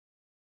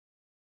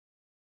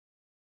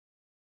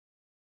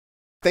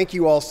Thank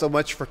you all so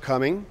much for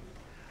coming.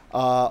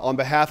 On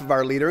behalf of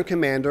our leader and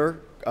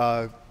commander,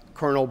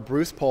 Colonel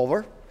Bruce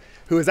Pulver,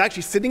 who is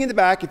actually sitting in the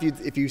back.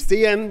 If you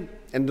see him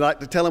and like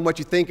to tell him what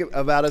you think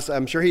about us,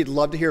 I'm sure he'd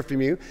love to hear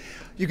from you.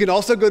 You can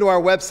also go to our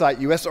website,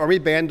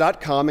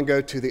 usarmyband.com, and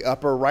go to the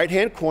upper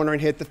right-hand corner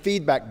and hit the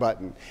feedback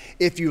button.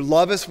 If you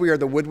love us, we are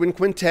the Woodwind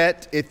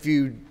Quintet. If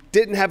you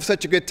didn't have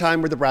such a good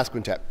time, we're the Brass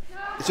Quintet.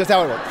 It's just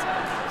how it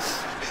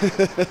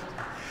works.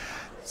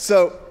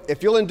 So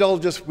if you'll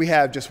indulge us, we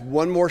have just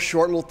one more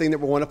short little thing that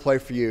we want to play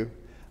for you,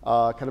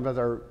 kind of as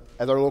our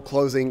little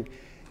closing.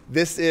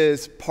 This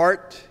is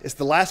it's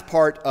the last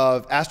part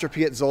of Ástor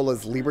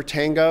Piazzolla's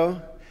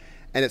Libertango,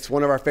 and it's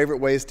one of our favorite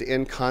ways to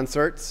end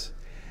concerts.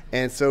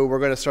 And so we're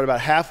going to start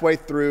about halfway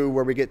through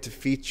where we get to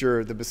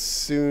feature the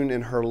bassoon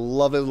and her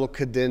lovely little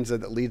cadenza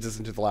that leads us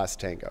into the last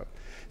tango.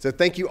 So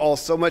thank you all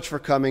so much for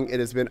coming. It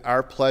has been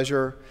our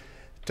pleasure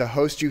to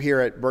host you here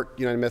at Burke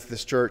United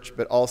Methodist Church,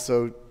 but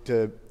also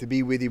to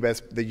be with you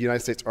as the United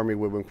States Army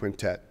Woodwind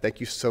Quintet.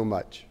 Thank you so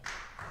much.